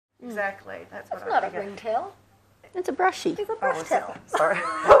Exactly. That's what It's I not a figured. ringtail. It's a brushy. It's a brushtail. Sorry.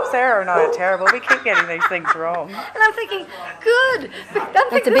 Sarah and I are terrible. We keep getting these things wrong. And I'm thinking, good.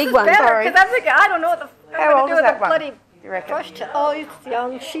 That's a big one. Sorry. Because I'm thinking, I don't know what the How old do is with that a one, bloody you reckon? brushtail. Oh, it's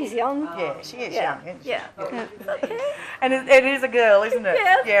young. She's young. Yeah, she is Yeah. young, isn't she? Yeah. Okay. And it is a girl, isn't it?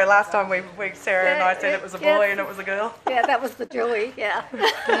 Yes. Yeah, last time Sarah and I Yeah, said it was a boy yes. and it was a girl. Yeah, that was the Joey. Yeah.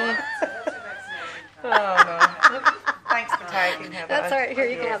 Oh, no. Thanks for taking her. That's all right. Here,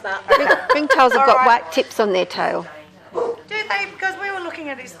 you can have that. Ringtails have All got right. white tips on their tail. Do they? Because we were looking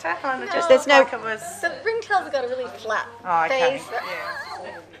at his tail and it just There's looked no- like it was... The ringtails have got a really flat Oh, okay. face.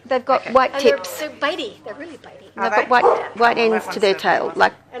 Yeah. They've got white And tips. they're bitey. They're really bitey. They've Are got they? white ends that to their one's tail,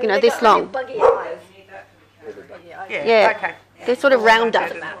 like, And you know, they this got really long. buggy eyes. Really buggy eyes. Yeah, Yeah. okay. They're sort of rounder.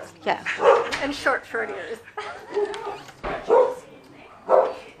 Yeah. And short ears.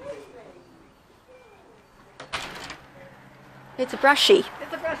 It's a brushy.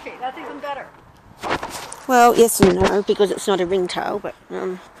 It's a brushy. That's even better. Well, yes and no, because it's not a ringtail, but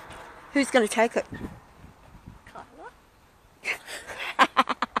who's going to take it? Carla?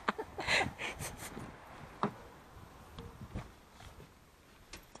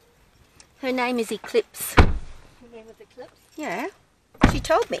 Her name is Eclipse. Her name was Eclipse. Yeah, she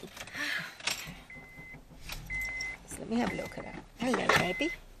told me. So let me have a look at her. Hello,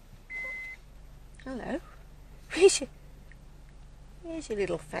 baby. Hello. Where's your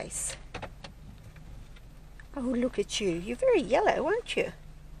little face? Oh, look at you. You're very yellow, aren't you?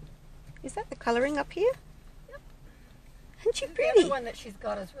 Is that the colouring up here? Yep. Aren't you The pretty? other one that she's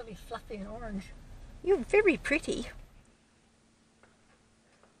got is really fluffy and orange. You're very pretty.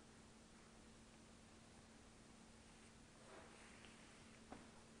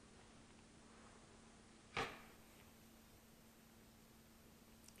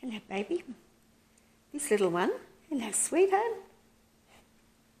 Hello, baby. This little one. Hello, sweetheart.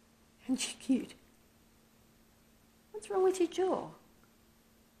 Aren't you cute? What's wrong with your jaw?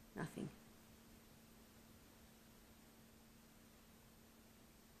 Nothing.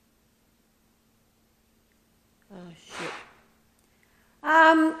 Oh, shit.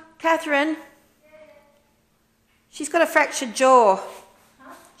 Catherine. She's got a fractured jaw.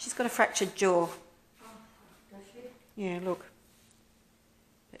 Huh? She's got a fractured jaw. Oh, does she? Yeah, look.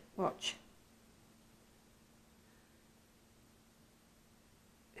 Watch.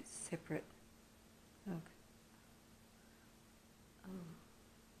 It's separate. Look.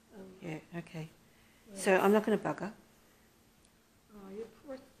 Oh. Yeah, okay. Yeah. So I'm not going to bug her. Oh, you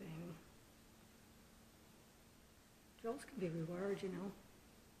poor thing. Jaws can be rewired, you know.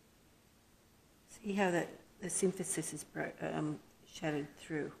 See how the symphysis is shattered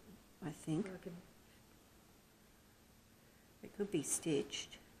through, I think. Broken. It could be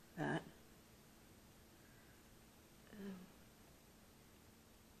stitched, but...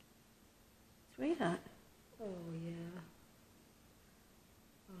 Sweetheart. Oh, yeah.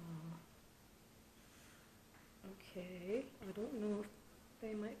 Oh. Okay. I don't know if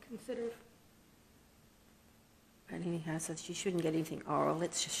they might consider... But anyhow, so she shouldn't get anything oral.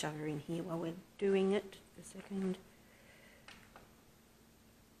 Let's just shove her in here while we're doing it for a second.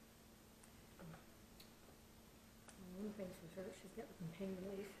 One thing's for sure, she's getting some pain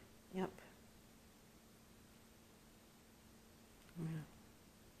relief. Yep. Yeah.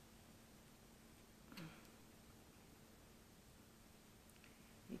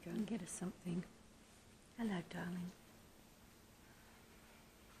 You go and get us something. Hello, darling.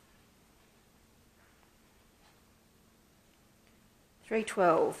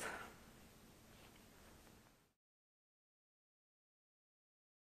 $3.12.